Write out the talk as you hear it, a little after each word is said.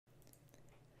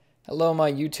Hello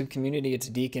my YouTube community, it's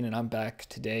Deacon and I'm back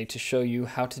today to show you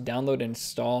how to download and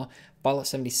install Fallout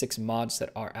 76 mods that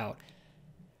are out.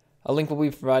 A link will be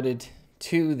provided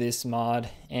to this mod,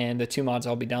 and the two mods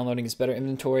I'll be downloading is Better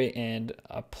Inventory and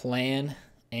a Plan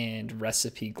and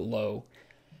Recipe Glow.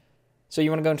 So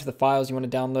you want to go into the files, you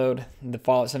want to download the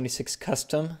Fallout 76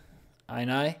 custom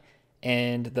INI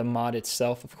and the mod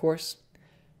itself, of course.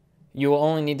 You will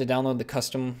only need to download the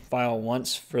custom file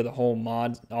once for the whole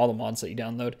mod, all the mods that you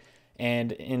download.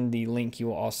 And in the link, you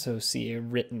will also see a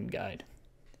written guide.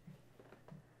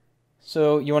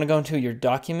 So you want to go into your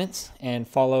documents and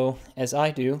follow as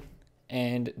I do,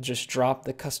 and just drop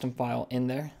the custom file in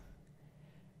there.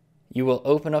 You will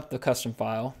open up the custom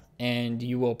file and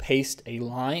you will paste a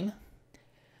line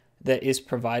that is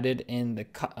provided in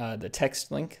the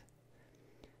text link.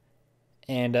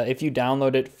 And if you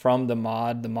download it from the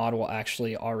mod will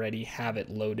actually already have it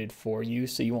loaded for you,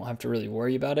 so you won't have to really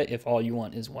worry about it if all you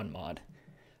want is one mod.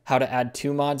 How to add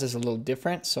two mods is a little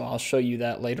different, so I'll show you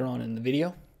that later on in the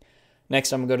video.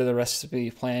 Next, I'm going to go to the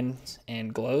recipe plans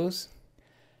and glows.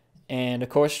 And of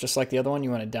course, just like the other one,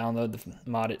 you want to download the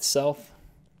mod itself.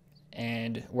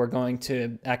 And we're going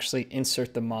to actually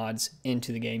insert the mods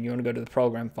into the game. You want to go to the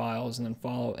program files and then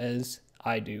follow as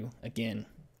I do again.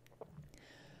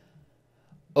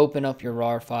 Open up your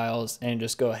RAR files and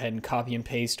just go ahead and copy and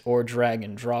paste or drag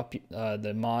and drop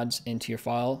the mods into your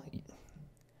file.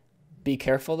 Be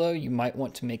careful though, you might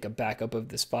want to make a backup of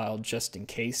this file just in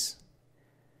case.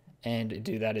 And to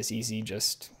do that is easy,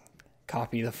 just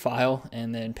copy the file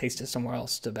and then paste it somewhere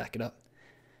else to back it up.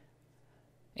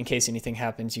 In case anything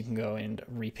happens, you can go and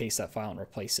repaste that file and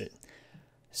replace it.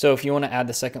 So if you want to add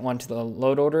the second one to the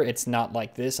load order, it's not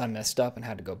like this. I messed up and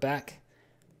had to go back.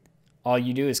 All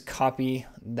you do is copy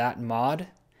that mod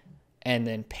and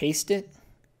then paste it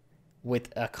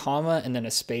with a comma and then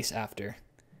a space after.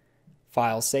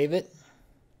 File, save it,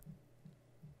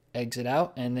 exit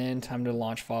out, and then time to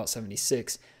launch Fallout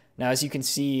 76. Now, as you can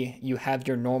see, you have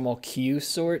your normal queue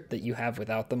sort that you have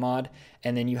without the mod,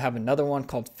 and then you have another one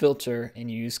called filter,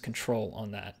 and you use control on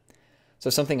that. So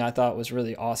something I thought was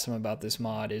really awesome about this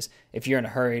mod is if you're in a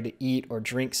hurry to eat or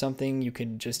drink something, you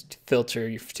can just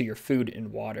filter to your food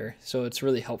and water. So it's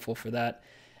really helpful for that.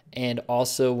 And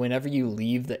also, whenever you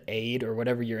leave the aid or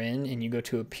whatever you're in and you go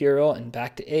to Imperial and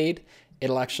back to aid,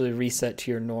 it'll actually reset to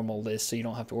your normal list, so you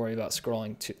don't have to worry about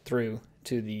scrolling through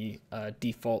to the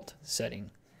default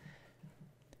setting.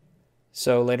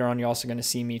 So later on, you're also going to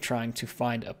see me trying to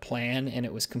find a plan, and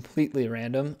it was completely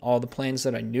random. All the plans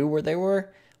that I knew where they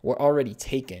were already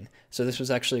taken. So this was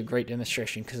actually a great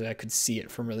demonstration because I could see it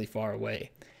from really far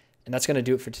away. And that's going to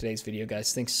do it for today's video,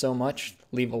 guys. Thanks so much.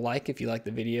 Leave a like if you like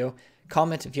the video.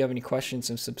 Comment if you have any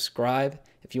questions, and subscribe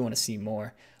if you want to see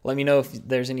more. Let me know if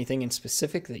there's anything in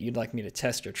specific that you'd like me to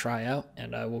test or try out,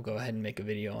 and I will go ahead and make a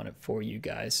video on it for you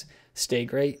guys. Stay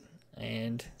great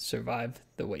and survive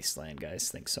the wasteland,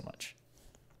 guys. Thanks so much.